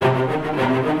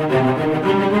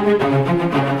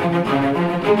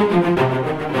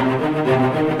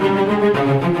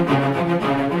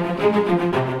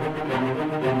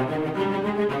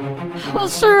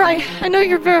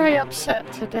you're very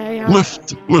upset today.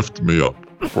 Lift me up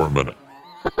for a minute.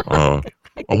 I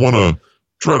want to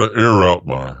try to air out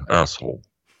my asshole.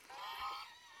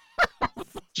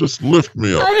 Just lift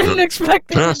me up. I didn't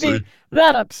expect you to be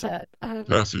that upset.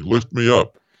 Cassie, lift me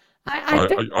up.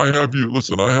 I have you,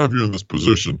 listen, I have you in this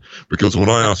position because when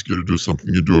I ask you to do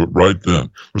something, you do it right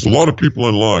then. There's a lot of people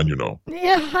in line, you know.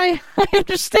 Yeah, I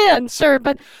understand, sir,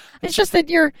 but it's just that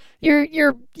your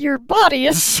body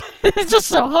is it's just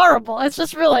so horrible. It's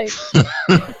just really...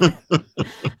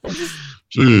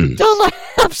 Jeez.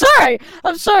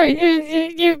 I'm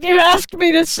sorry. You asked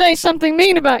me to say something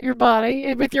mean about your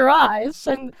body with your eyes,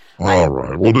 and... All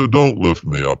right, well, don't lift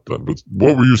me up then. But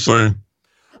what were you saying?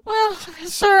 Well,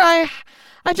 sir,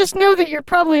 I just know that you're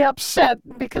probably upset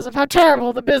because of how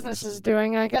terrible the business is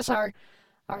doing. I guess our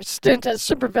stint as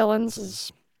supervillains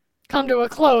has come to a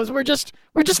close. We're just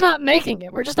not making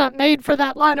it. We're just not made for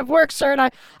that line of work, sir. And I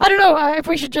don't know if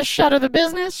we should just shutter the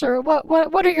business or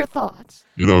what are your thoughts?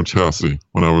 You know, Chassie,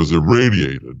 when I was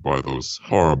irradiated by those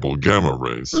horrible gamma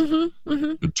rays,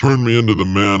 it turned me into the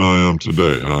man I am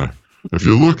today. And if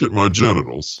you look at my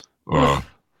genitals,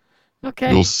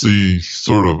 okay, you'll see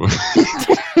sort of.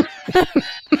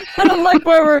 I don't like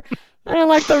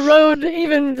the road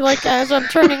even like as I'm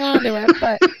turning onto it,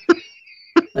 but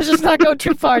let's just not go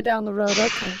too far down the road.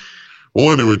 Okay.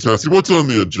 Well, anyway, Chassie, what's on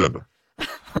the agenda?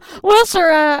 Well,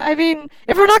 sir, I mean,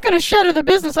 if we're not going to shutter the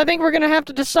business, I think we're going to have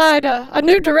to decide a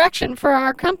new direction for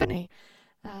our company.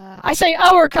 I say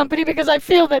our company because I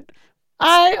feel that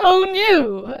I own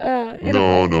you.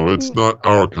 No, it's not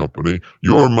our company.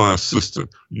 You're my assistant.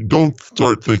 You don't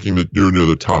start thinking that you're near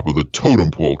the top of the totem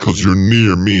pole because you're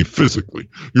near me physically.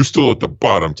 You're still at the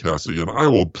bottom, Cassie, and I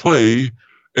will play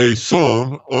a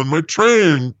song on my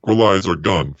tranquilizer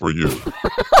gun for you.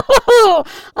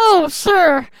 Oh,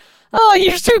 sir. Oh,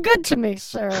 you're too good to me,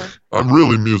 sir. I'm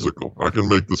really musical. I can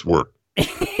make this work.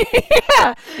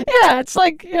 yeah, it's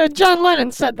like John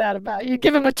Lennon said that about you.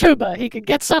 Give him a tuba, he could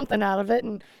get something out of it,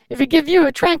 and if he give you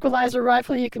a tranquilizer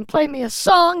rifle, you can play me a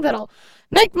song that'll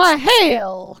make my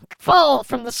hail fall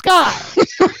from the sky.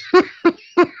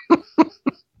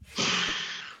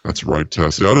 That's right,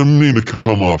 Tessie. I didn't mean to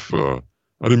come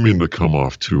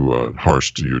off too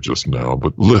harsh to you just now,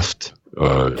 but lift,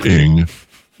 Ing,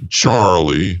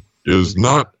 Charlie is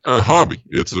not a hobby.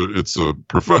 It's a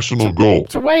professional goal.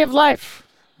 It's a way of life.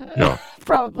 Yeah.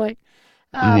 Probably.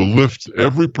 We will lift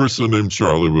every person named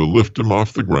Charlie. We'll lift him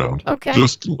off the ground. Okay.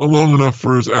 Just long enough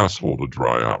for his asshole to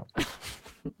dry out.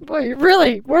 Boy, you're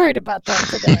really worried about that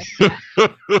today.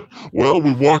 Well,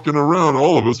 we're walking around,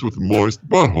 all of us, with moist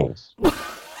buttholes.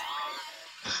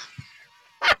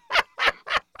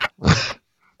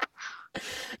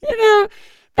 You know,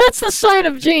 that's the sign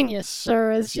of genius,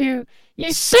 sir, is you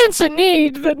sense a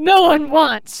need that no one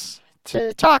wants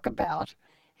to talk about,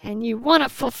 and you want to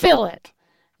fulfill it.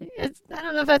 I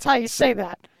don't know if that's how you say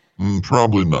that.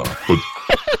 Probably not, but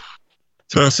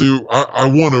Tassie,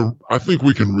 I think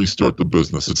we can restart the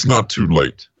business. It's not too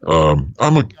late. I'm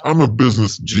a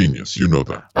business genius, you know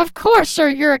that. Of course, sir.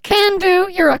 You're a can-do.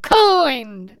 You're a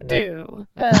coin-do.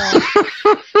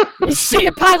 You see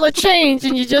a pile of change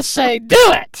and you just say, "Do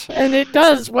it," and it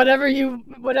does whatever you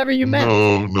meant.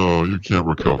 No, you can't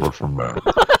recover from that.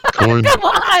 Coin. Come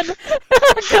on.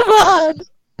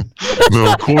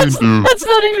 Coin-do. That's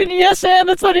not even yes and.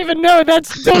 That's not even no.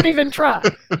 That's don't even try.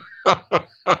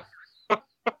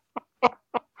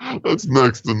 That's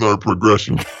next in our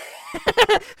progression.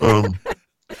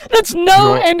 That's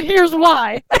no, and here's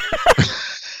why.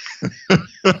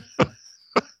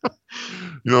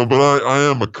 But I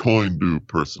am a coin-do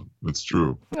person. It's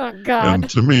true. Oh, God. And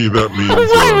to me, that means...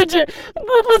 Why would you...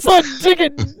 Let's not dig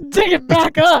it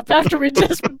back up after we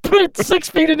just put it 6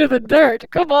 feet into the dirt.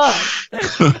 Come on.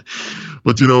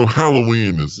 But,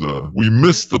 Halloween is... we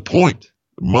miss the point.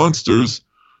 Monsters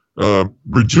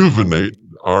rejuvenate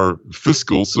our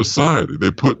fiscal society.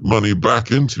 They put money back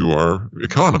into our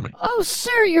economy. Oh,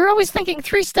 sir, you're always thinking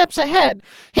 3 steps ahead.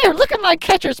 Here, look at my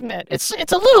catcher's mitt. It's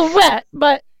a little wet,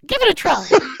 but give it a try.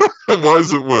 Why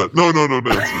is it wet? No,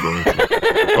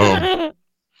 answer.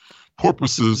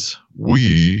 Porpoises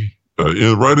wee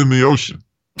right in the ocean.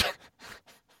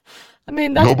 I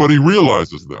mean, nobody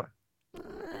realizes that.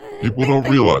 People don't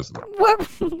realize that. What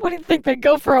do you think? They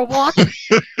go for a walk? to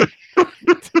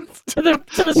the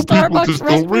Starbucks people just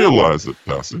restaurant? Don't realize it,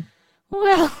 Tassie.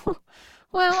 Well,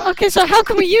 okay, so how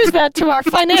can we use that to our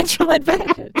financial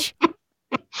advantage?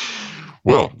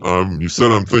 Well, you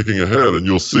said I'm thinking ahead, and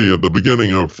you'll see at the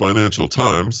beginning of Financial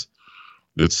Times,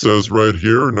 it says right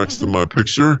here next to my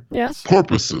picture, yes,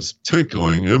 porpoises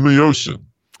tinkling in the ocean.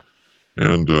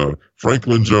 And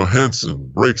Franklin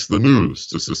Johansson breaks the news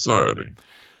to society.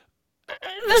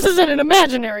 This isn't an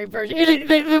imaginary version. We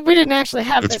didn't actually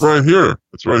have It's this. right here.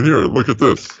 It's right here. Look at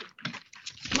this.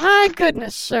 My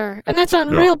goodness, sir. And that's on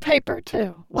real paper,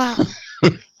 too. Wow.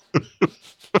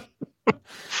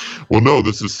 Well, no,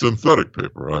 this is synthetic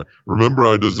paper. Remember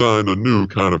I designed a new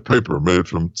kind of paper made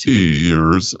from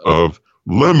tears of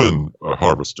lemon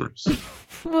harvesters.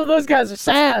 Well, those guys are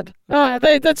sad.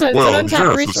 It's an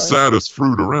untapped it's resource. the saddest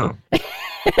fruit around.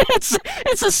 it's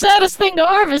the saddest thing to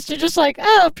harvest. You're just like,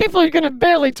 oh, people are going to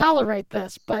barely tolerate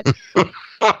this. But yeah,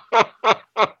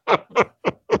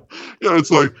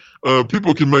 it's like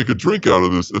people can make a drink out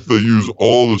of this if they use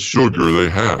all the sugar they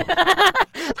have.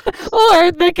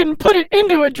 or they can put it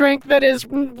into a drink that is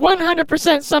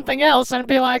 100% something else and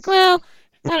be like, well,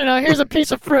 I don't know, here's a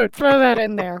piece of fruit. Throw that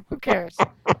in there. Who cares?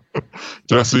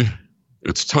 Jesse,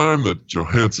 it's time that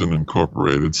Johansson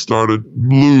Incorporated started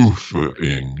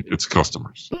loofahing its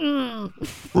customers.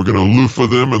 We're going to loofah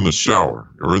them in the shower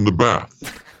or in the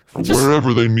bath or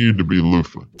wherever they need to be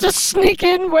loofah. Just sneak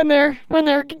in when they're.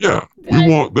 Yeah, they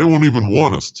won't even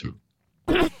want us to.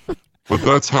 But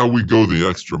that's how we go the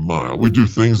extra mile. We do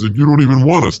things that you don't even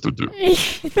want us to do.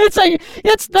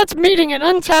 That's meeting an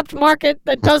untapped market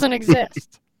that doesn't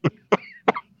exist.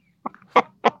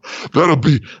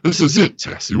 This is it,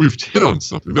 Tessie. We've hit on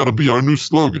something. That'll be our new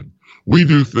slogan. We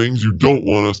do things you don't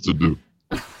want us to do.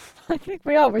 I think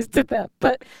we always did that,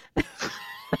 but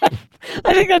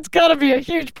I think that's got to be a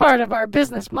huge part of our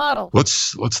business model.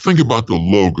 Let's think about the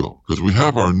logo, because we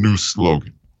have our new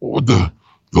slogan. What would the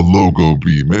logo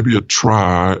be? Maybe a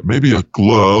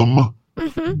glum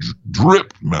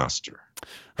drip master.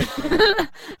 I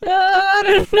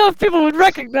don't know if people would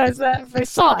recognize that if they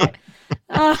saw it.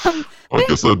 I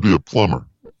guess that'd be a plumber.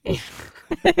 Yeah,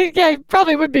 it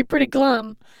probably would be pretty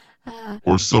glum.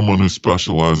 Or someone who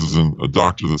a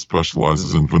doctor that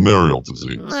specializes in venereal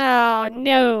disease. Oh,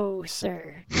 no,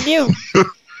 sir. No.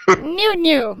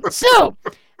 No. So,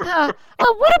 what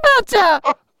about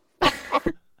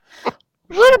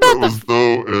That was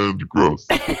no and gross.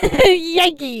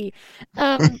 Yankee.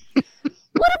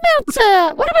 What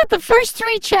about the first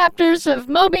 3 chapters of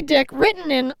Moby Dick written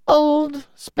in old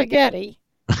spaghetti?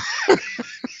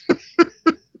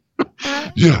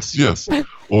 Yes.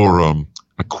 Or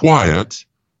a quiet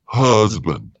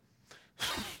husband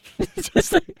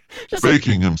just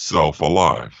baking himself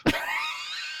alive.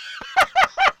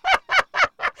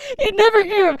 You never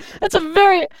hear of. That's a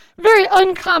very, very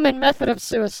uncommon method of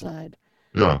suicide.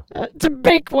 Yeah. To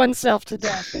bake oneself to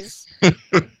death is.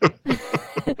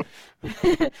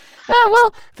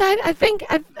 Well, I think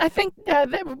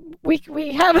that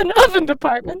we have an oven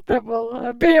department that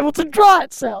will be able to draw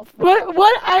itself.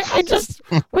 I just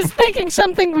was thinking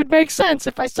something would make sense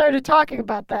if I started talking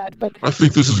about that, but I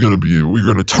think this is going to be. We're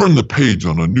going to turn the page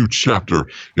on a new chapter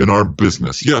in our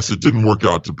business. Yes, it didn't work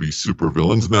out to be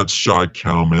supervillains, and that shy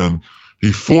cowman,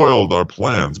 he foiled our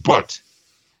plans. But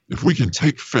if we can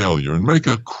take failure and make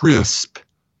a crisp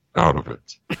out of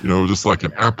it, just like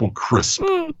an apple crisp.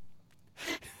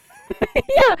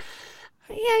 Yeah,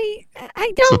 I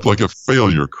don't. Except like a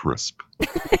failure crisp.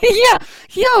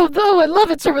 Though I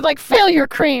love it, sir, with like failure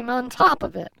cream on top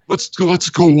of it. Let's go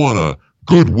on a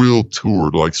goodwill tour,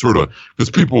 like sort of,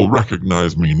 because people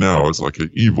recognize me now as like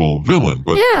an evil villain.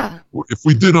 But if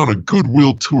we did on a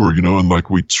goodwill tour, and like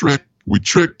we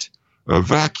tricked a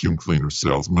vacuum cleaner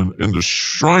salesman into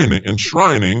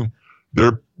enshrining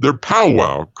their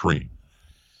powwow cream.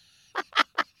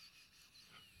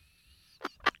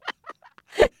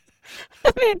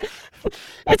 I mean,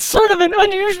 it's sort of an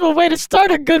unusual way to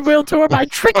start a goodwill tour by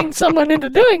tricking someone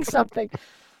into doing something.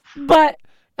 But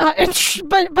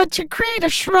to create a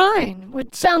shrine,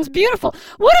 which sounds beautiful.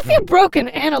 What if you broke an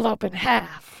antelope in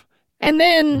half, and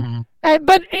then,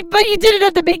 but you did it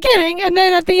at the beginning, and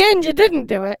then at the end you didn't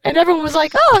do it, and everyone was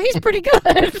like, "Oh, he's pretty good."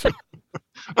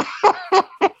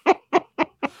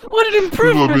 What an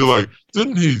improvement! People would be like,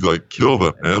 "Didn't he kill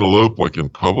that antelope in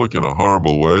public in a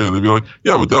horrible way?" And they'd be like,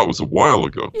 "Yeah, but that was a while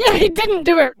ago." Yeah, he didn't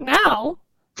do it now.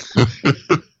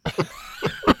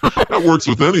 That works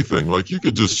with anything. Like you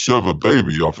could just shove a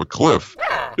baby off a cliff.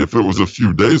 If it was a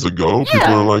few days ago,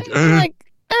 people are like,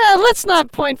 let's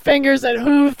not point fingers at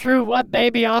who threw what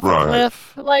baby off a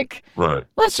cliff. Right.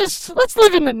 Let's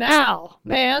live in the now,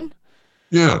 man.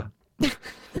 Yeah.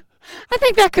 I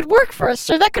think that could work for us,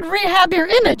 sir. That could rehab your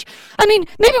image. I mean,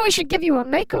 maybe we should give you a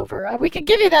makeover. We could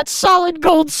give you that solid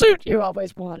gold suit you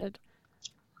always wanted.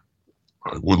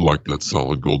 I would like that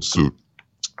solid gold suit.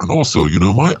 And also,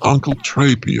 my Uncle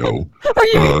Trapio. Are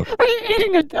you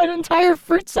eating an entire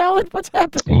fruit salad? What's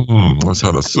happening? Let's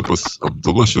have a sip of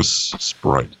delicious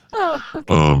Sprite. Oh,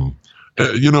 okay.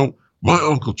 My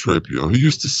Uncle Trapio, he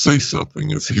used to say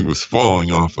something as he was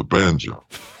falling off a banjo.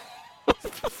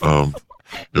 It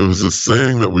was a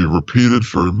saying that we repeated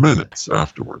for minutes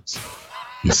afterwards.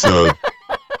 He said,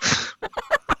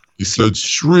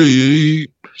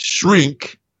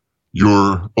 shrink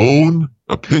your own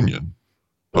opinion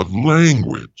of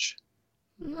language.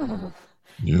 Oh.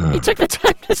 Yeah. He took the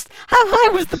time how high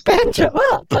was the banjo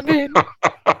up? I mean...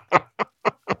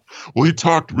 Well, he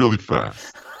talked really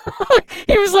fast.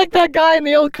 He was like that guy in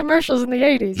the old commercials in the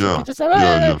 80s. Yeah. He just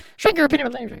said, shrink your opinion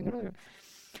of language.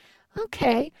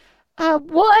 Okay.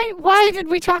 Why did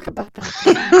we talk about that?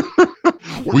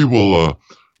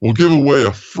 We'll give away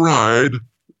a fried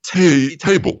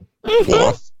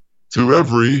tablecloth to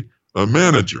every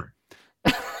manager.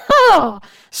 Oh,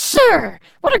 sir,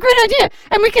 what a great idea!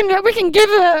 And we can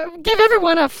give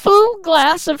everyone a full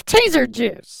glass of taser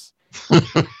juice.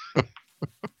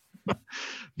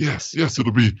 Yes,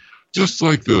 it'll be just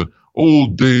like the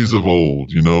old days of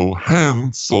old,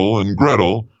 Hansel and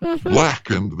Gretel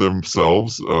blackened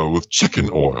themselves with chicken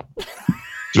oil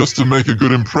just to make a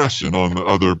good impression on the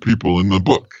other people in the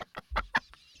book.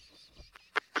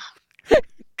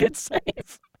 Good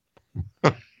save.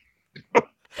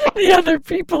 The other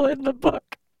people in the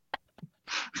book.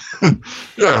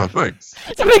 Yeah, thanks.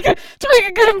 To make a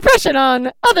good impression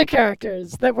on other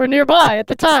characters that were nearby at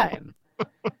the time.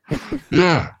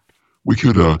 Yeah, we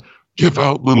could give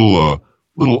out little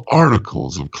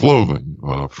articles of clothing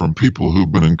from people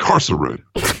who've been incarcerated.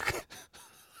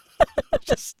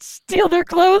 Just steal their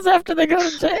clothes after they go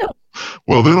to jail.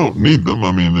 Well, they don't need them.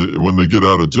 I mean, when they get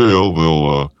out of jail,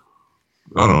 they'll,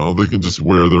 I don't know, they can just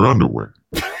wear their underwear.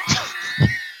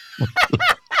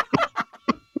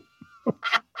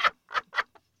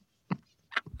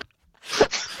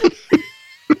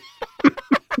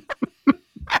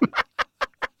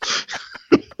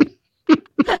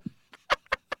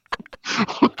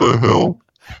 What the hell?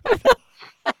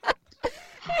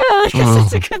 I guess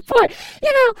that's a good point.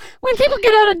 When people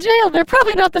get out of jail, they're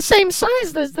probably not the same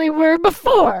size as they were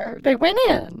before they went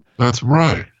in. That's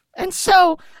right. And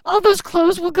so all those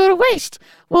clothes will go to waste.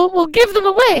 We'll give them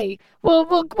away. We'll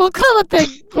call it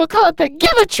the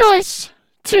give a choice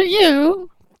to you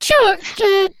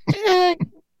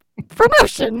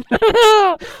promotion.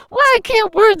 Why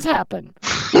can't words happen?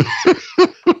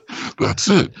 That's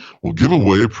it. We'll give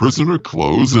away prisoner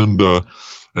clothes and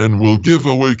we'll give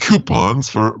away coupons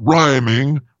for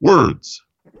rhyming words.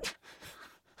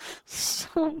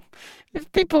 So, if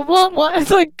people want one,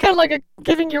 it's like kind of like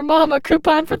giving your mom a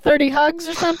coupon for 30 hugs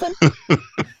or something.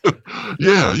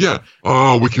 Yeah.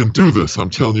 Oh, we can do this. I'm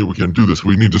telling you, we can do this.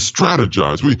 We need to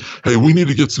strategize. We need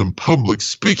to get some public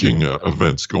speaking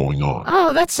events going on.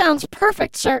 Oh, that sounds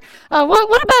perfect, sir.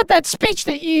 What about that speech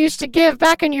that you used to give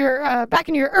back in your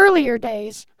earlier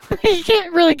days? You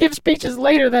can't really give speeches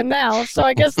later than now, so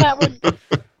I guess that would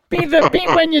be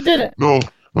when you did it. No,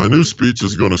 my new speech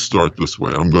is going to start this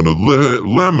way. I'm going to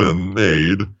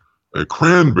lemonade a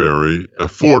cranberry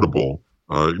affordable.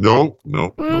 No.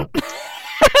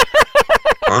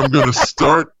 I'm going to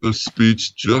start the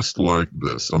speech just like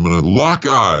this. I'm going to lock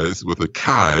eyes with a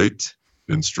kite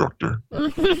instructor.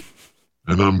 And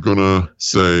I'm going to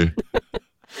say,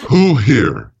 who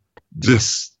here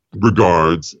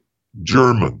disregards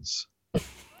Germans?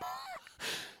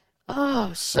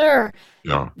 Oh, sir.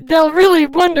 Yeah. They'll really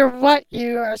wonder what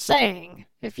you are saying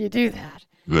if you do that.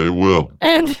 They will.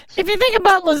 And if you think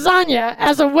about lasagna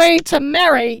as a way to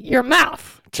marry your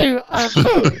mouth to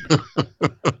food.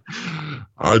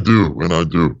 I do.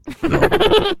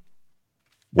 Yeah.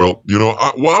 Well,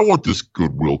 I want this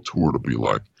Goodwill tour to be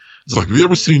like. It's like, have you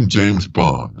ever seen James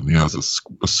Bond? And he has a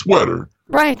sweater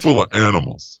full of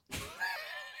animals.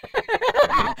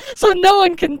 So no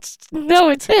one can know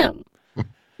it's him.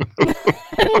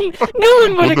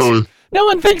 No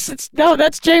one thinks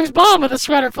that's James Bond with a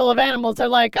sweater full of animals. They're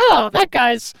like, oh, that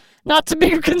guy's not to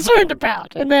be concerned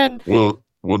about. And then... Well,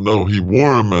 no, he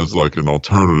wore him as like an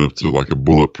alternative to like a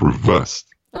bulletproof vest.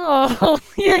 Oh,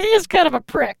 yeah, he is kind of a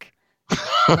prick.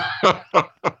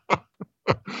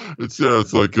 It's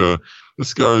like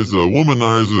this guy's a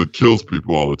womanizer that kills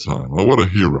people all the time. Oh, what a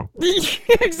hero.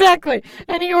 Exactly.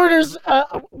 And he orders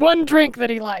one drink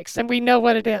that he likes, and we know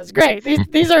what it is. Great.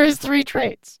 These are his 3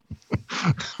 traits.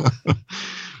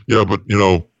 Yeah, but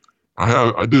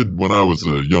I did when I was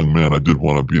a young man. I did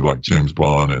want to be like James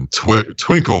Bond and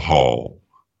Twinkle Hall.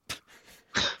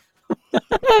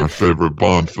 My favorite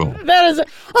Bond film.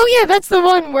 Oh yeah, that's the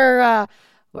one where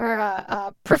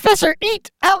Professor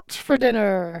Eat Out for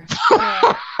dinner.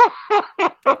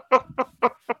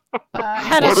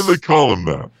 Had Why do they call him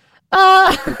that?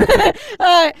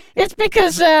 It's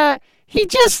because he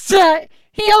just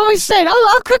he always said,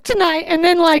 "Oh, I'll cook tonight," and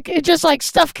then like it just like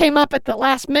stuff came up at the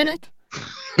last minute.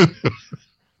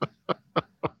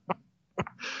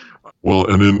 Well,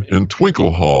 and in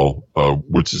Twinkle Hall,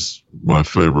 which is my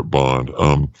favorite Bond,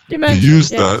 You he mentioned,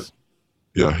 used yes. that.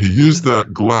 Yeah, he used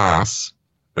that glass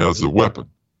as a weapon.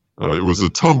 It was a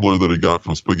tumbler that he got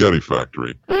from Spaghetti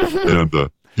Factory, and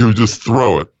he would just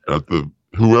throw it at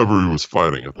whoever he was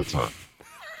fighting at the time,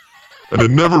 and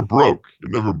it never broke. It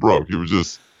never broke.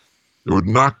 It would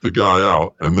knock the guy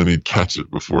out, and then he'd catch it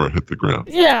before it hit the ground.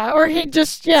 Yeah, or he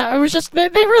just, yeah, it was just, they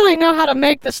really know how to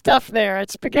make the stuff there at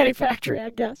Spaghetti Factory,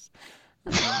 I guess.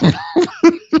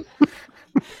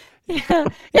 Yeah,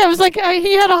 it was like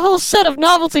he had a whole set of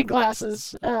novelty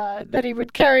glasses that he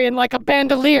would carry in like a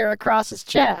bandolier across his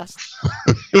chest.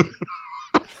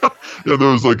 Yeah, there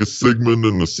was like a Sigmund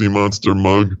and a Sea Monster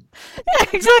mug. Yeah,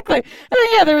 exactly. And then,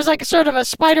 yeah, there was like a sort of a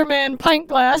Spider-Man pint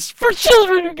glass for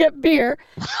children who get beer.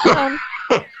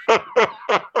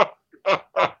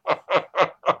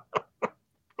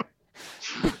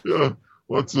 Yeah,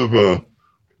 lots of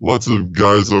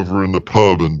guys over in the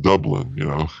pub in Dublin,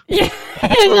 Yeah,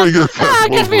 Let me get that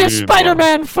give me a Wolverine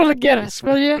Spider-Man full of Guinness,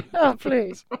 will you? Oh,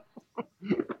 please.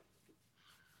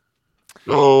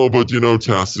 Oh, but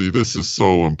Tassie, this is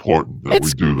so important that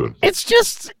we do this. It's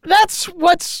just, that's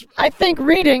what's, I think,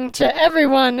 reading to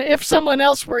everyone. If someone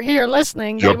else were here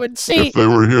listening, they Yep. would see. If they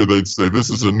were here, they'd say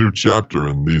this is a new chapter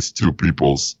in these two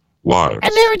people's lives.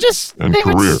 And they would and they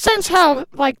career. would sense how,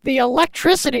 like, the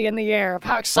electricity in the air of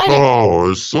how exciting. Oh,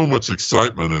 there's so much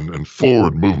excitement and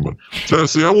forward movement.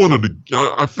 Tassie,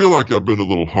 I feel like I've been a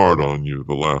little hard on you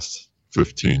the last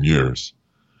 15 years.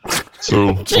 So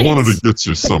I wanted to get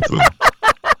you something.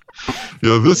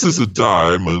 Yeah, this is a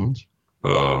diamond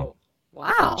Wow.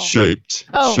 shaped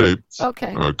Okay.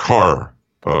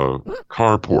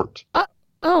 carport.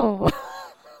 Oh.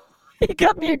 He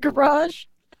got me a garage.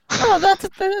 Oh,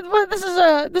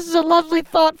 this is a lovely,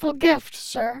 thoughtful gift,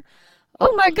 sir.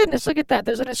 Oh my goodness, look at that.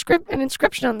 There's an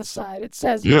inscription on the side. It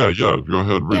says, Yeah, go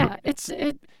ahead, read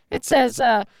it says,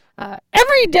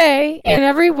 every day in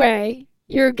every way,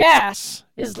 your gas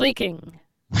is leaking.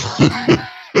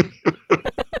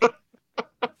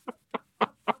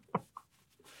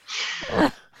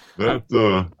 it.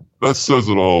 That says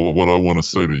it all. What I want to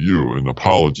say to you, an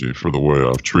apology for the way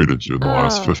I've treated you in the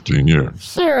last 15 years.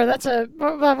 Sure, that's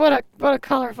what a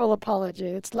colorful apology.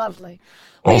 It's lovely.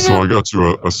 Well, Also, I got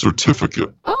you a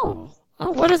certificate. Oh,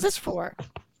 what is this for?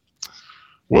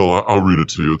 Well, I'll read it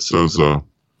to you. It says,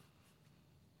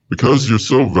 because you're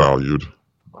so valued,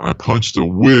 I punched a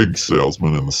wig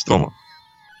salesman in the stomach.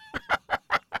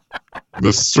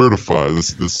 This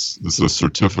is a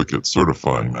certificate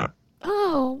certifying that.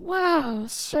 Oh, wow,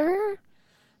 sir.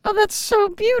 Oh, that's so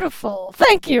beautiful.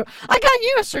 Thank you. I got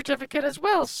you a certificate as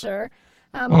well, sir.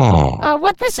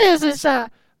 What this is I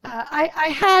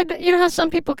had, you know how some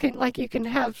people can, like, you can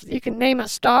name a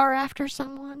star after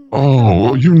someone?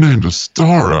 Oh, you named a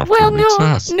star after me,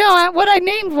 Tess. No, what I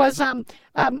named was,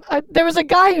 there was a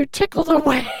guy who tickled a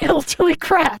whale till he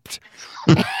crapped.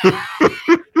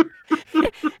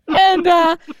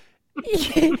 And,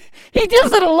 he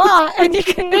does it a lot, and you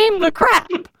can name the crap.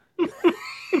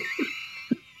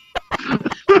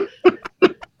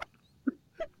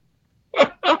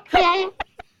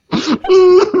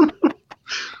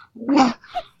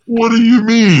 What do you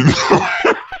mean?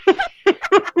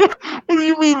 What do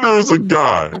you mean there's a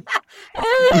guy?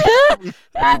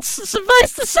 That's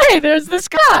suffice to say, there's this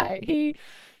guy.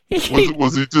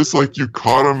 Was he just like you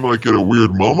caught him like at a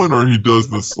weird moment, or he does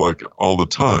this like all the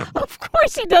time? Of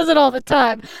course he does it all the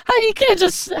time. You can't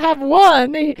just have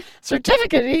one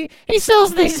certificate. He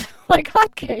sells these like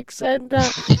hotcakes, and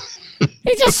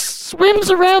he just swims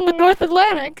around the North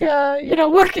Atlantic,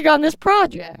 working on this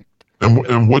project.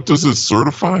 And what does it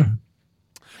certify?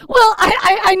 Well,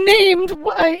 I named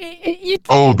you.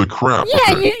 Oh, the crap.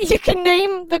 Yeah, okay. you can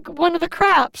name one of the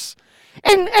craps.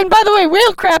 And by the way,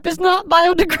 whale crap is not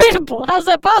biodegradable. How's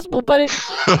that possible? But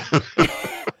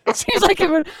it seems like it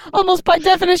would almost by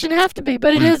definition have to be,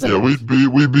 but it isn't. Yeah, we'd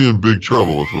be in big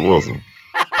trouble if it wasn't.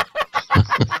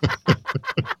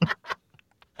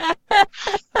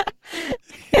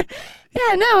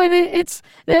 Yeah, no, and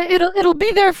it'll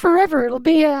be there forever. It'll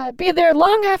be there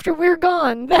long after we're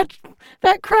gone.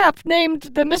 That crap named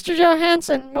the Mr.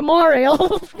 Johansson Memorial.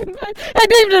 I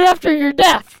named it after your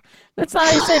death. That's not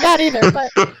how you say that either, but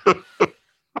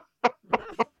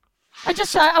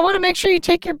I want to make sure you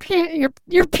take your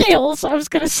peels. I was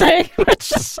gonna say, it's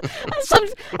just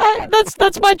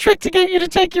that's my trick to get you to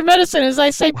take your medicine. Is I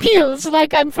say peels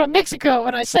like I'm from Mexico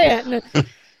when I say it, and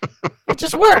it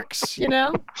just works, you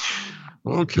know.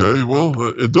 Okay, well,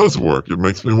 it does work. It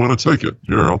makes me want to take it.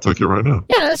 Here, I'll take it right now.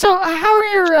 Yeah. So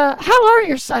how are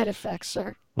your side effects,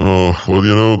 sir? Oh,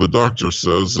 well, the doctor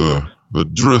says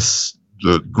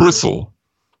the gristle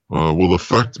will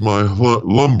affect my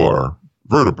lumbar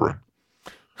vertebrae.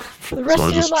 For the rest So I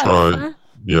of your just life, try, huh?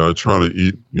 yeah, I try to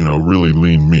eat, really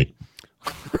lean meat.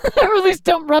 Or at least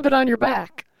don't rub it on your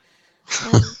back.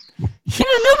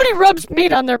 Nobody rubs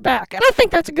meat on their back, and I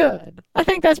think that's good. I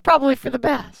think that's probably for the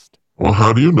best. Well,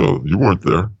 how do you know? You weren't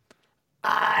there.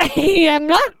 I am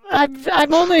not.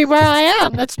 I'm only where I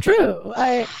am. That's true.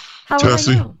 How would I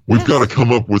Tassie, know? we've Yes. got to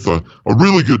come up with a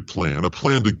really good plan, a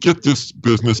plan to get this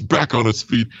business back on its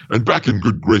feet and back in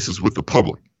good graces with the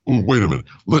public. Oh, wait a minute.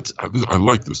 I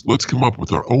like this. Let's come up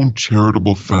with our own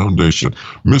charitable foundation.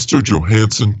 Mr.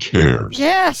 Johansson Cares.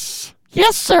 Yes.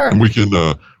 Yes, sir. And we can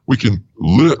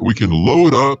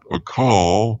load up a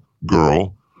call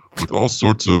girl with all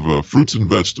sorts of fruits and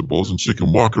vegetables, and she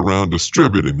can walk around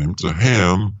distributing them to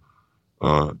ham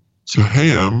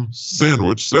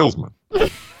sandwich salesmen. I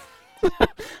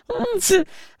don't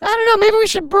know. Maybe we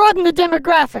should broaden the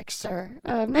demographics, sir.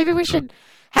 Maybe we should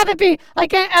have it be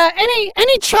like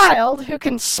any child who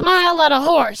can smile at a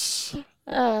horse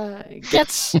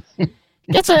gets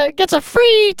a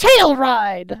free tail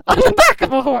ride on the back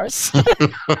of a horse.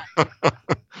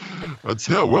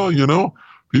 Well,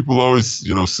 people always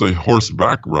say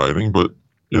horseback riding, but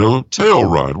tail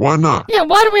ride. Why not? Yeah.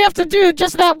 Why do we have to do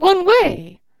just that one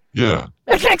way? Yeah.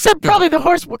 Except probably the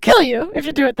horse will kill you if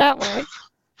you do it that way.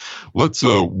 What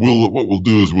we'll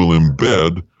do is we'll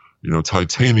embed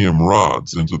titanium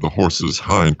rods into the horse's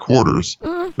hind quarters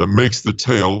that makes the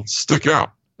tail stick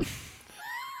out.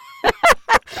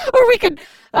 Or we could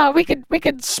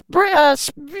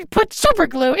put super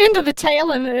glue into the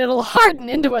tail and it'll harden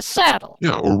into a saddle.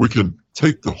 Yeah, or we can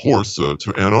take the horse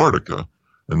to Antarctica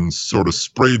and sort of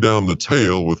spray down the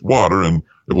tail with water, and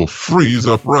it will freeze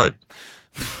upright.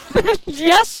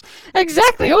 Yes,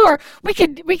 exactly. Or we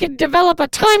could develop a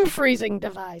time freezing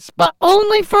device, but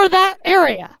only for that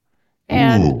area.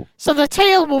 And Ooh. so the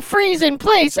tail will freeze in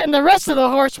place and the rest of the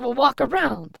horse will walk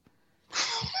around.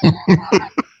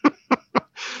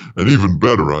 An even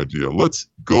better idea. Let's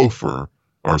gopher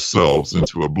ourselves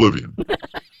into oblivion.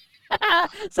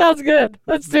 Sounds good.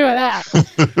 Let's do that.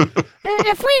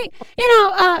 If we,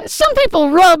 some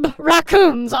people rub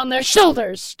raccoons on their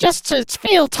shoulders just to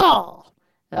feel taller.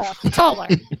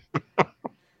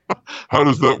 How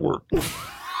does that work?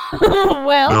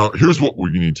 Well, Now, here's what we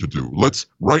need to do. Let's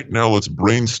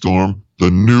brainstorm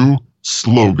the new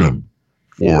slogan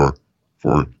for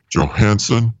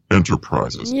Johansson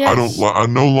Enterprises. Yes. I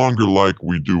no longer like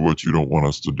 "we do what you don't want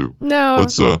us to do." no.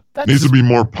 Let's that's- needs to be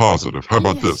more positive. How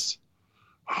about Yes. this?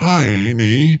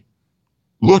 Heine,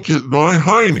 look at my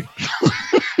Heine.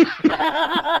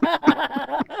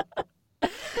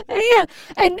 Yeah,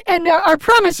 and our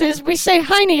promise is we say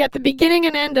Heine at the beginning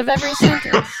and end of every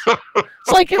sentence.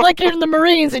 It's like you're in the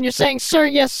Marines and you're saying "sir,"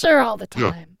 "yes, sir" all the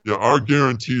time. Yeah, our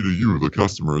guarantee to you, the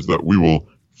customer, is that we will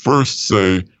first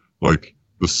say like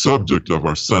the subject of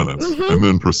our sentence and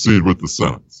then proceed with the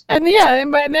sentence. And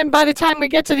then by the time we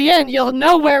get to the end, you'll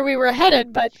know where we were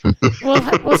headed, but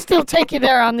we'll still take you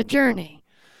there on the journey.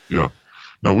 Yeah.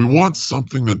 Now we want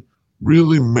something that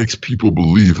really makes people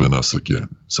believe in us again.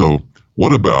 So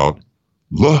what about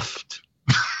Luft?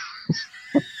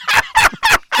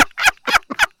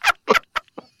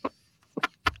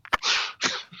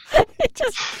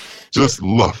 Just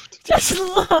Luft. Just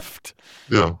Luft.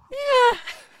 Yeah. Yeah.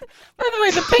 By the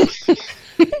way, the pink.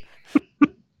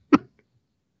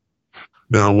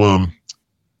 Now,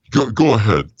 go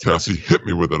ahead, Cassie. Hit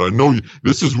me with it. I know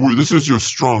this is your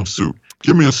strong suit.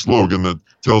 Give me a slogan that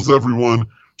tells everyone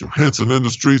Johansson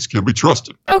Industries can be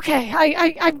trusted. Okay,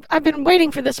 I've been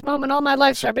waiting for this moment all my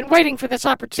life, sir. I've been waiting for this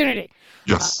opportunity.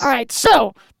 Yes. All right,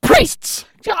 so priests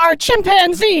are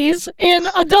chimpanzees in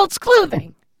adults'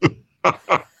 clothing. I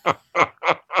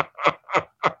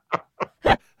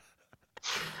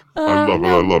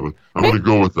love it. I'm going to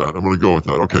go with that.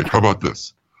 Okay, how about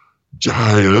this?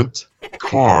 Giant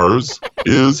Cars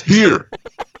is here.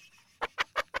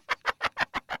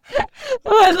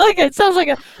 Oh, I like it. It sounds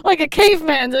like a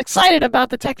caveman's excited about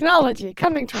the technology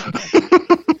coming to him.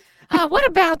 What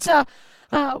about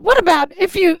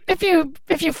if you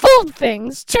fold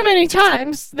things too many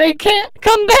times, they can't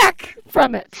come back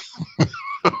from it.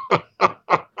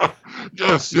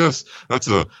 Yes. That's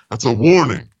a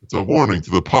warning. It's a warning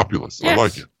to the populace. Yes. I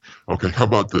like it. Okay, how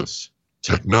about this?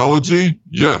 Technology?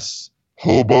 Yes.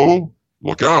 Hobo?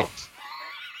 Look out.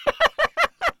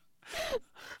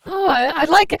 Oh, I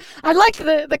like it. I like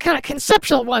the kind of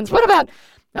conceptual ones. What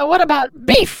about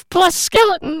beef plus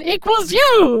skeleton equals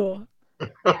you?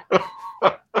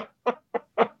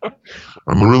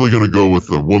 I'm really going to go with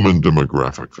the woman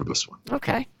demographic for this one.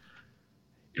 Okay.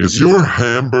 Is your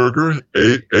hamburger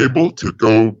able to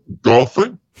go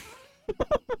golfing?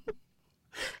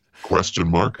 Question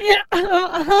mark. Yeah.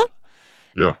 Uh-huh.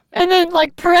 Yeah. And then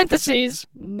like parentheses,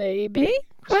 maybe?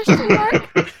 Question mark.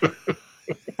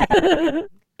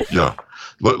 Yeah.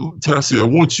 Tassie, I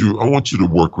want you to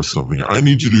work with something. I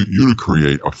need you to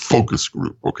create a focus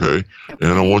group, okay?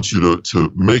 And I want you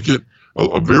to make it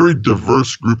a very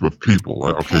diverse group of people.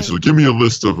 Okay, so give me a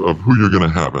list of who you're going to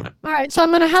have in it. All right, so I'm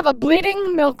going to have a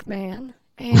bleeding milkman.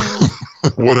 And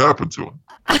what happened to him?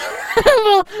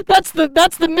 well, that's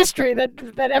the mystery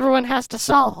that everyone has to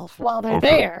solve while they're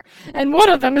there. And one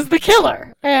of them is the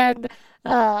killer. And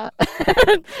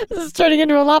this is turning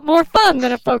into a lot more fun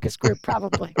than a focus group,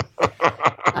 probably.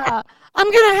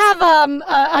 I'm gonna have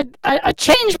a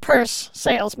change purse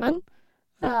salesman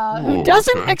who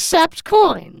doesn't accept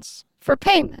coins for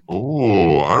payment.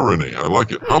 Oh, irony! I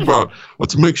like it. How about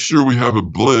let's make sure we have a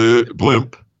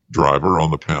blimp driver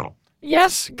on the panel.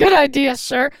 Yes, good idea,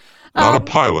 sir. Not a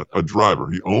pilot, a driver.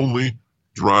 He only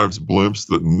drives blimps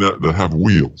that have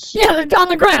wheels. Yeah, they're on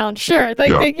the ground, sure.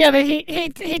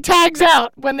 He tags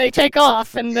out when they take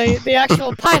off, and the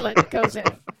actual pilot goes in.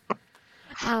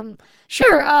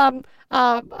 Sure. What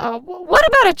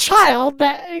about a child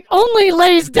that only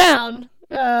lays down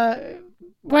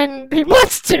when he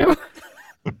wants to?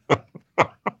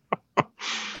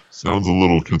 Sounds a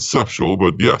little conceptual,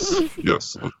 but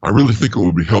yes. I really think it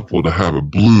would be helpful to have a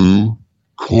blue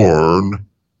corn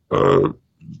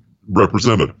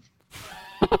representative.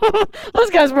 Those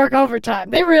guys work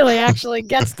overtime. They really actually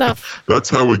get stuff. That's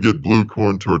how we get blue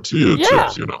corn tortilla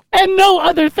chips, And no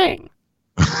other thing.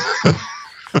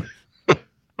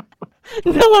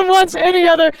 No one wants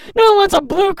a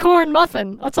blue corn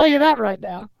muffin. I'll tell you that right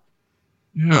now.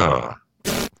 Yeah.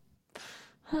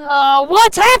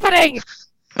 What's happening?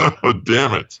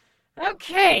 Damn it.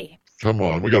 Okay. Come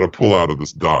on, we got to pull out of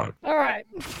this dive. All right.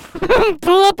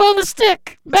 Pull up on the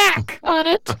stick. Back on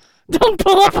it. Don't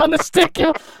pull up on the stick.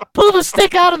 You'll pull the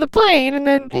stick out of the plane and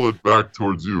then... Pull it back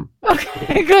towards you.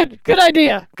 Okay, good. Good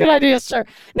idea. Good idea, sir.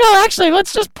 No, actually,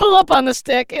 let's just pull up on the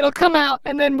stick. It'll come out,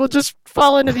 and then we'll just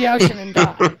fall into the ocean and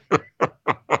die.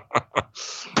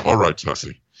 All right,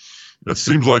 Tessie. It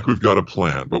seems like we've got a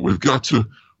plan, but we've got to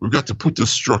put this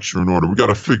structure in order. We've got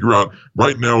to figure out...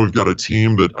 Right now, we've got a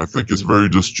team that I think is very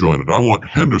disjointed. I want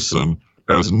Henderson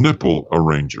as nipple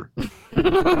arranger.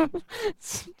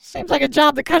 Seems like a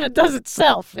job that kind of does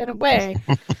itself in a way.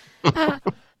 But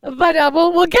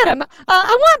we'll get him.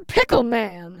 I want Pickle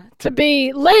Man to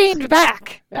be laid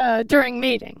back during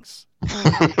meetings.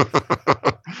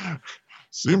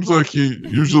 Seems like he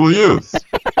usually is.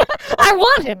 I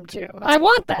want him to. I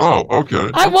want that. Oh, okay.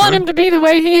 I want him to be the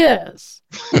way he is.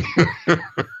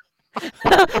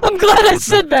 I'm glad I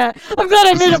said that. I'm glad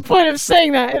I made a point of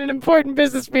saying that in an important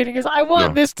business meeting, because I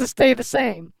want this to stay the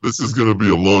same. This is going to be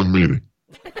a long meeting.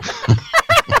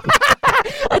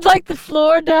 I'd like the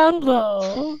floor down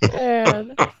low.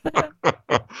 And...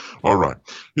 All right.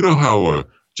 You know how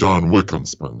John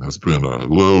Wickhamsman has been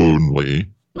lonely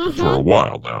for a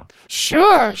while now?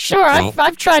 Sure. Well,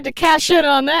 I've tried to cash in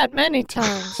on that many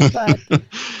times. But...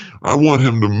 I want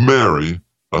him to marry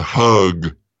a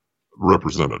hug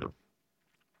representative.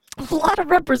 A lot of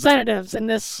representatives in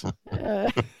this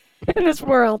in this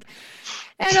world,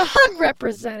 and a hug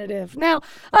representative. Now,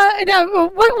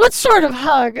 what sort of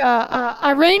hug?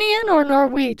 Iranian or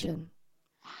Norwegian?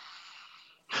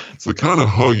 It's the kind of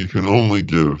hug you can only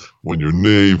give when your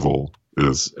navel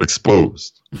is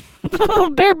exposed.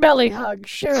 Bare belly hug,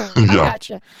 sure. I Yeah.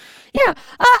 Gotcha. Yeah,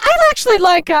 I actually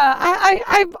like.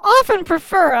 I often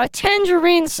prefer a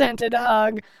tangerine scented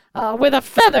hug. With a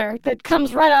feather that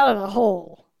comes right out of the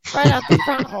hole, right out the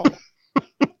front hole.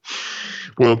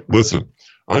 Well, listen,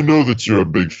 I know that you're a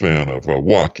big fan of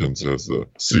Watkins as the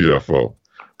CFO,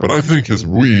 but I think his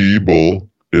weeble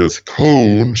is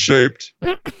cone-shaped,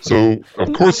 so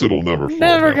of course it'll never fall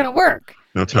Never down. gonna work.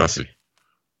 Now, Tassie.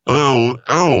 Ow.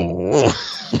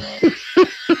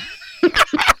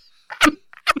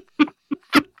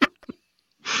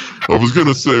 I was going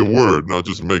to say a word, not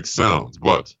just make sounds,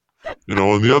 but...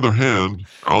 on the other hand,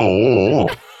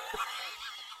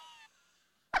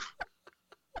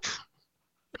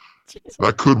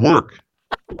 that could work.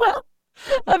 Well,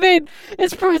 I mean,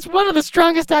 it's one of the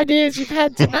strongest ideas you've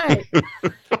had tonight.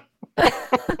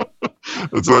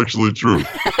 That's actually true.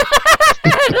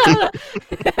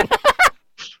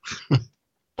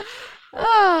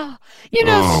 Oh,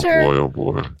 Oh sir, boy, oh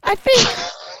boy. I think.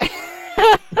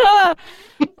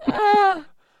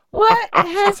 What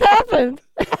has happened?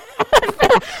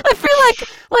 I feel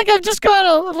like I've just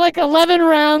gone like 11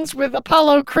 rounds with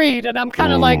Apollo Creed, and I'm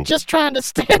kind of like Oh, just trying to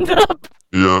stand up.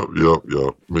 yeah, yeah, yeah.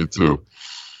 Me too.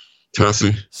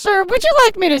 Cassie? Sir, would you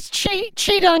like me to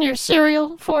cheat on your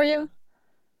cereal for you?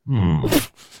 Hmm.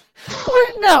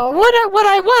 No, what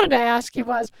I wanted to ask you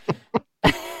was,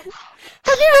 have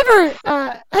you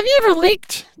ever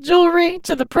leaked jewelry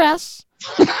to the press?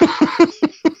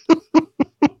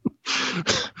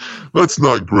 That's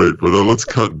not great, but let's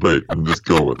cut bait and just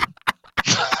go with it.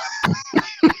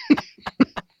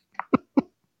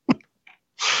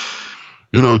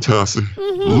 Tassie,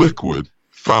 liquid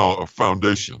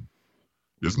foundation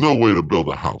is no way to build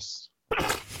a house.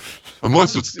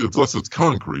 Unless it's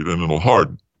concrete and it'll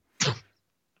harden.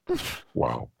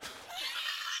 Wow.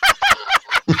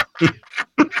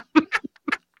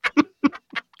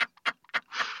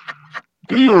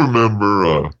 Do you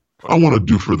remember I want to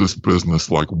do for this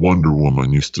business like Wonder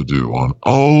Woman used to do on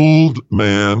Old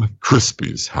Man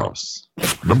Crispy's house?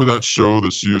 Remember that show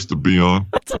that she used to be on?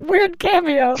 That's a weird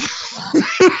cameo.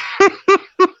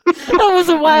 That was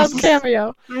a wild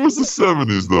cameo. It was the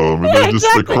 70s, though. I mean, Yeah,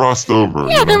 they crossed over.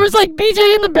 Yeah, there was like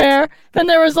BJ and the Bear, then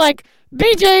there was like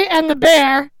BJ and the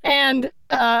Bear and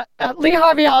Lee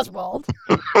Harvey Oswald.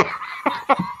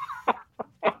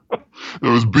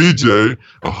 There was BJ,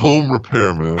 a home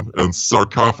repairman, and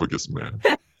Sarcophagus Man.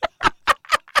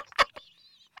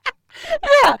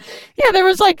 Yeah, there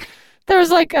was like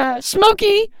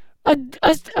Smokey,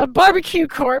 a barbecue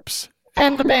corpse,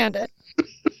 and the Bandit.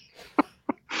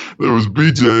 There was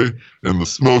BJ and the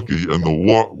Smokey and the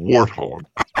Warthog.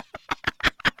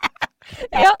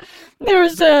 Yeah, there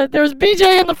was BJ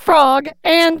and the Frog,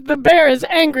 and the Bear is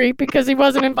angry because he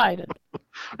wasn't invited.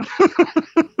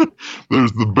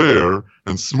 There's the Bear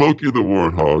and Smokey the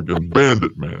Warthog and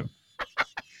Bandit Man.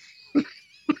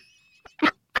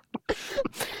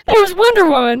 There was Wonder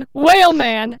Woman, Whale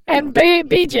Man, and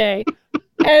BJ,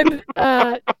 and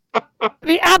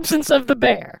the absence of the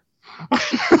bear.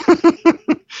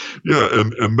 Yeah,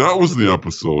 and that was the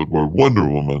episode where Wonder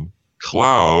Woman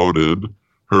clouded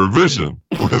her vision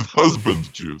with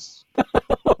husband juice.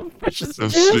 Which is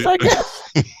And juice, I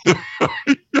guess.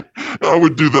 I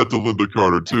would do that to Linda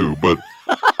Carter too, but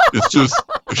it's just.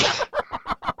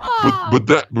 But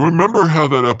that, remember how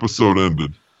that episode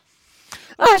ended?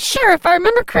 Sure. If I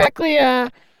remember correctly,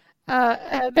 there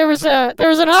was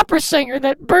an opera singer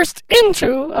that burst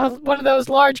into one of those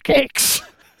large cakes.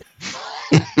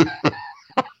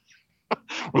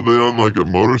 Were they on like a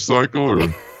motorcycle or?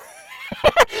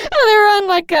 They were on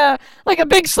like a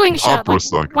big slingshot, Opera like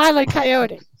cycle. Wile E.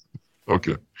 Coyote.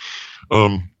 Okay.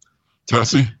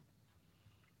 Tassie?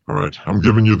 All right, I'm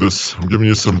giving you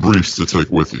some briefs to take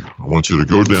with you. I want you to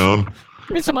go down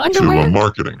Need some to underwear.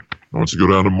 marketing. I want you to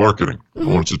go down to marketing. I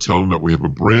want you to tell them that we have a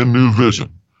brand new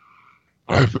vision.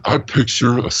 I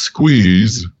picture a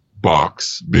squeeze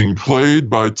box being played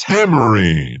by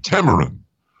Tamarin,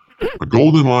 a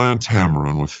golden lion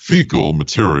tamarin with fecal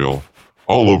material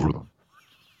all over them.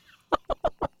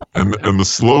 And the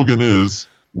slogan is,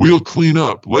 "We'll clean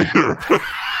up later."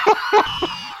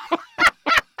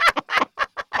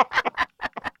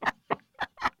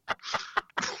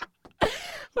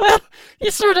 Well,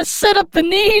 you sort of set up the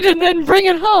need and then bring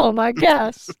it home, I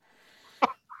guess.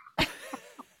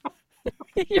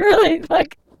 You really,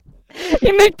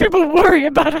 you make people worry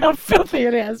about how filthy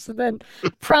it is and then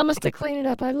promise to clean it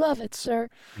up. I love it, sir.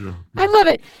 Yeah. I love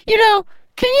it.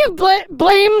 Can you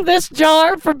blame this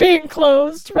jar for being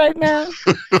closed right now?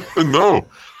 No,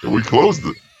 we closed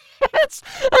it.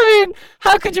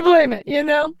 How could you blame it,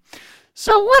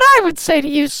 So what I would say to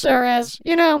you, sir, is,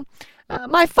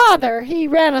 my father, he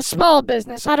ran a small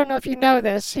business. I don't know if you know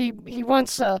this. He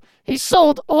once he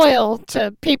sold oil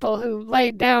to people who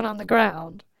laid down on the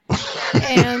ground.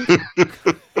 And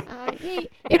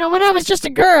when I was just a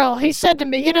girl, he said to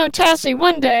me, Tassie,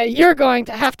 one day you're going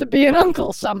to have to be an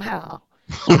uncle somehow.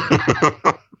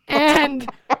 And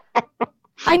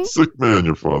Sick man,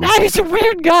 your father. he's a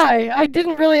weird guy. I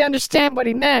didn't really understand what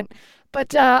he meant.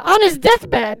 But on his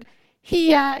deathbed,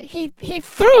 he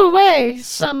threw away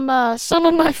some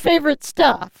of my favorite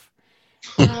stuff.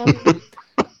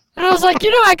 And I was like,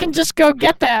 I can just go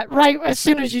get that right as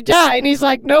soon as you die. And he's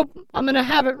like, nope, I'm going to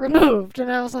have it removed.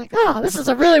 And I was like, oh, this is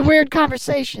a really weird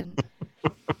conversation.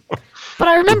 But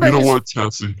I remember... You know what,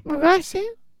 Tassie? What I see?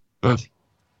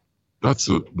 That's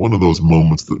one of those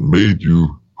moments that made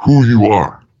you who you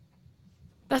are.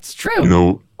 That's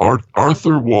true.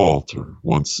 Arthur Walter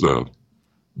once said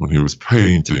when he was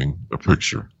painting a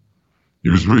picture, he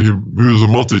was a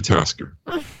multitasker.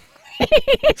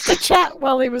 He used to chat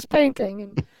while he was painting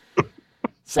and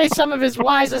say some of his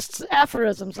wisest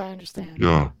aphorisms, I understand.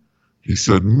 Yeah. He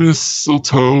said,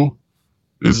 mistletoe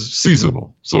is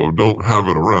seasonal, so don't have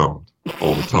it around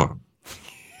all the time.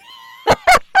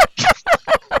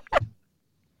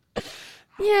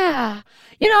 Yeah.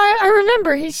 I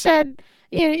remember he said,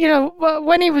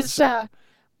 when he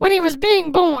was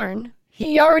being born,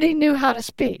 he already knew how to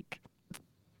speak.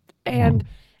 And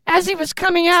as he was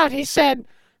coming out, he said,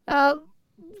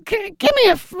 give me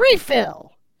a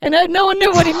refill. And no one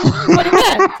knew what he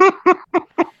meant.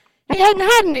 He hadn't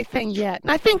had anything yet.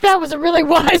 And I think that was a really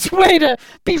wise way to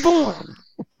be born.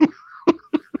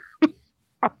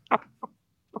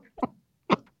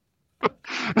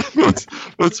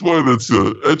 That's why that's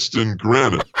etched in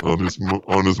granite on his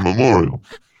memorial.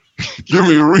 Give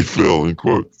me a refill, in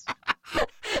quotes.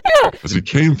 Yeah. As he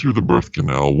came through the birth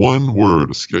canal, one word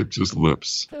escaped his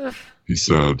lips. He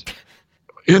said,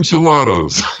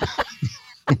 enchiladas.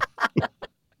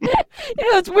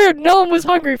 It's weird. No one was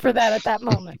hungry for that at that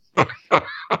moment.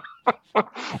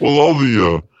 Well, all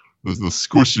the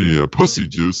squishy pussy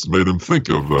juice made him think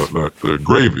of that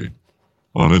gravy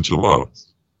on enchiladas.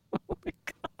 Oh my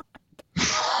God.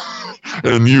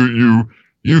 And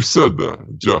you said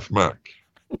that, Jeff Mack.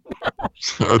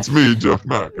 That's me, Jeff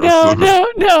Mack. No.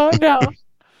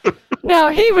 No,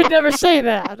 he would never say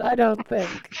that, I don't think.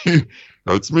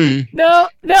 That's me. No.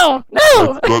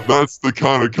 That's the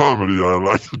kind of comedy I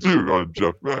like to do on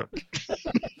Jeff Mack.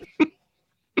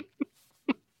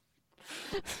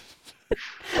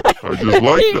 I just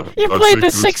like that. You played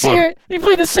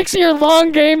the 6-year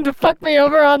long game to fuck me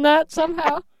over on that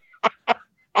somehow.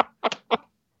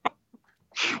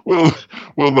 Well,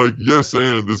 like yes,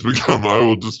 and has become I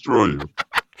will destroy you.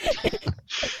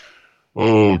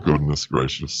 Oh goodness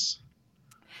gracious.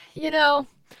 Did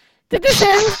this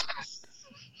end?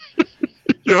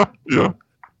 Yeah.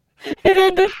 It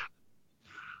ended.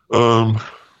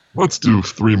 Let's do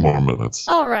 3 more minutes.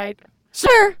 All right,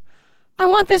 sir. I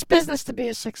want this business to be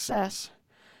a success.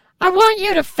 I want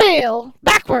you to fail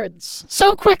backwards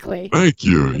so quickly. Thank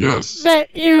you. Yes.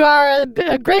 That you are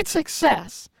a great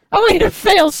success. I want you to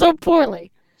fail so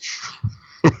poorly.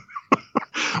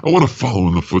 I want to follow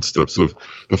in the footsteps of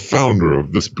the founder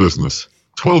of this business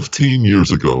 12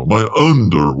 years ago, my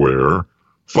underwear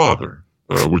father,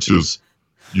 which is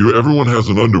everyone has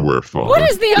an underwear father. What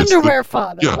is the underwear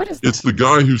father? Yeah, what is it's the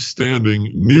guy who's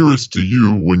standing nearest to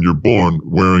you when you're born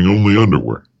wearing only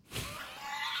underwear.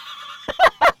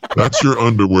 That's your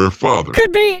underwear father.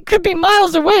 Could be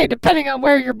miles away depending on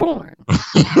where you're born.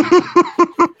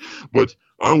 But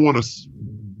I want to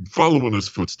follow in his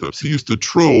footsteps. He used to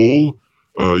troll,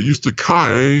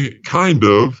 kind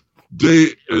of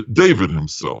David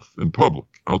himself in public.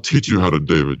 I'll teach you how to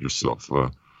David yourself.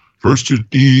 First you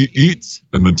eat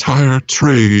an entire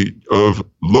tray of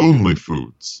lonely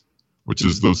foods, which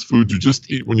is those foods you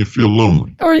just eat when you feel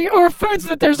lonely. Or foods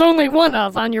that there's only one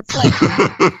of on your plate.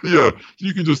 Yeah,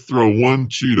 you can just throw one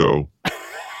Cheeto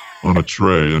on a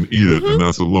tray and eat it, and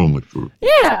that's a lonely food.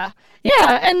 Yeah,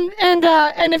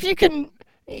 and if you can,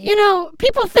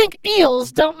 people think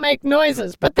eels don't make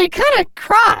noises, but they kind of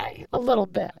cry a little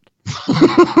bit.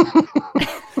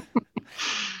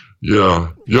 Yeah,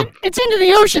 yep. It's into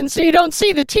the ocean, so you don't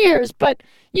see the tears, but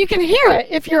you can hear it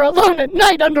if you're alone at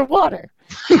night underwater.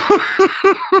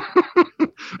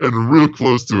 And real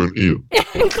close to an eel.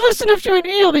 And close enough to an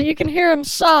eel that you can hear him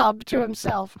sob to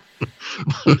himself.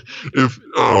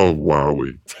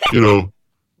 Wowee.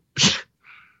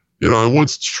 I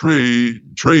once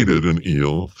traded an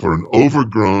eel for an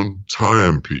overgrown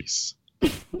timepiece.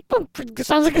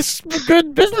 Sounds like a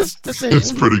good business decision.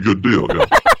 It's a pretty good deal, yeah.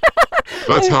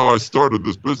 That's how I started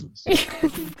this business.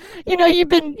 You've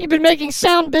been making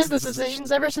sound business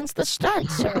decisions ever since the start,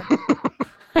 sir.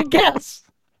 I guess.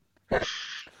 Hey,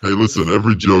 listen,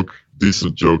 every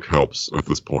decent joke helps at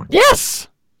this point. Yes,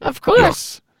 of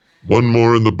course. Yeah. One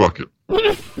more in the bucket.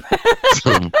 It's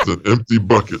an empty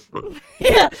bucket. But...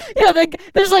 Yeah.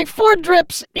 There's like 4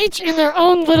 drips, each in their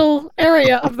own little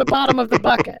area of the bottom of the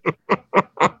bucket.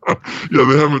 Yeah,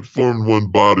 they haven't formed one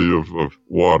body of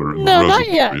water. No, not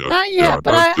yet. Yeah,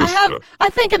 but I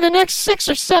think in the next 6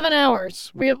 or 7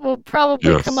 hours, we will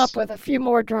probably come up with a few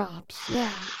more drops.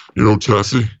 Yeah.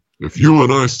 Tessie, if you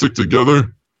and I stick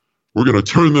together, we're going to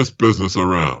turn this business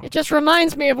around. It just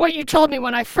reminds me of what you told me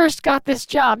when I first got this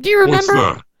job. Do you remember?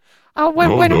 What's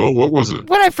that? No, what was it?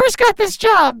 When I first got this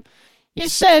job, you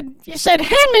said,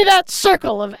 hand me that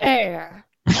circle of air.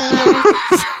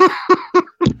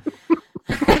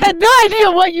 I had no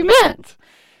idea what you meant.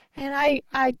 And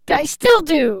I still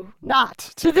do not,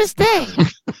 to this day.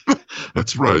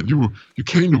 That's right. You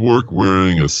came to work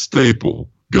wearing a staple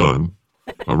gun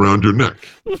around your neck.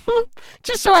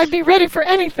 Just so I'd be ready for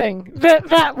anything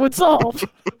that would solve.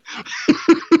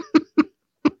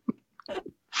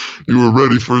 You were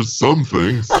ready for some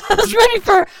things. I was ready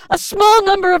for a small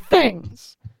number of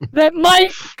things that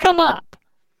might come up.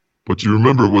 But you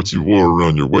remember what you wore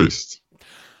around your waist.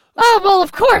 Oh, well,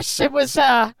 of course. It was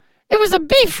a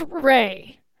beef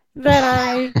ray that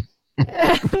I...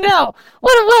 No,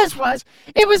 what it was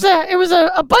it was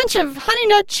a bunch of Honey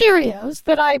Nut Cheerios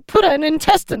that I put an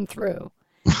intestine through.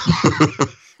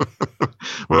 That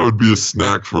would be a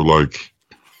snack for like,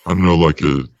 I don't know, like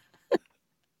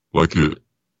a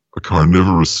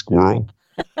carnivorous squirrel.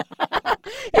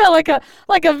 Yeah, like a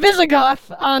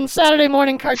Visigoth on Saturday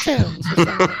morning cartoons or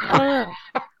something. I don't know.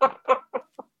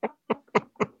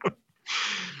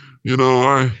 You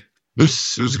know,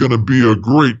 this is going to be a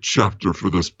great chapter for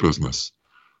this business.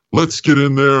 Let's get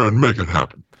in there and make it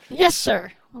happen. Yes,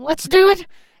 sir. Let's do it.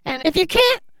 And if you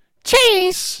can't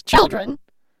chase children,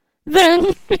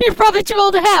 then you're probably too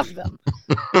old to have them.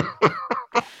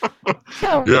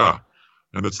 So, Yeah.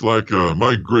 And it's like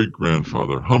my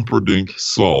great-grandfather, Humperdinck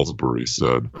Salisbury,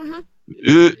 said,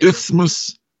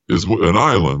 Isthmus is an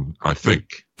island, I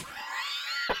think.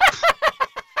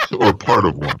 Or part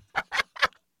of one.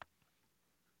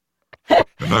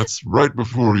 And that's right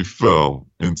before he fell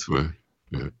into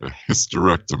a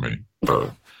hysterectomy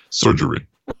surgery.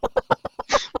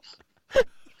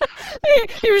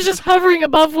 he was just hovering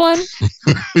above one.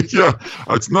 Yeah,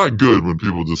 it's not good when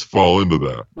people just fall into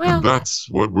that. Well, and that's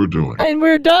what we're doing. And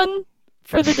we're done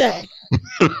for the day.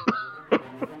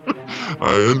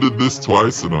 I ended this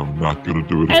twice, and I'm not going to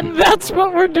do it again. And that's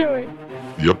what we're doing.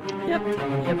 Yep. Yep.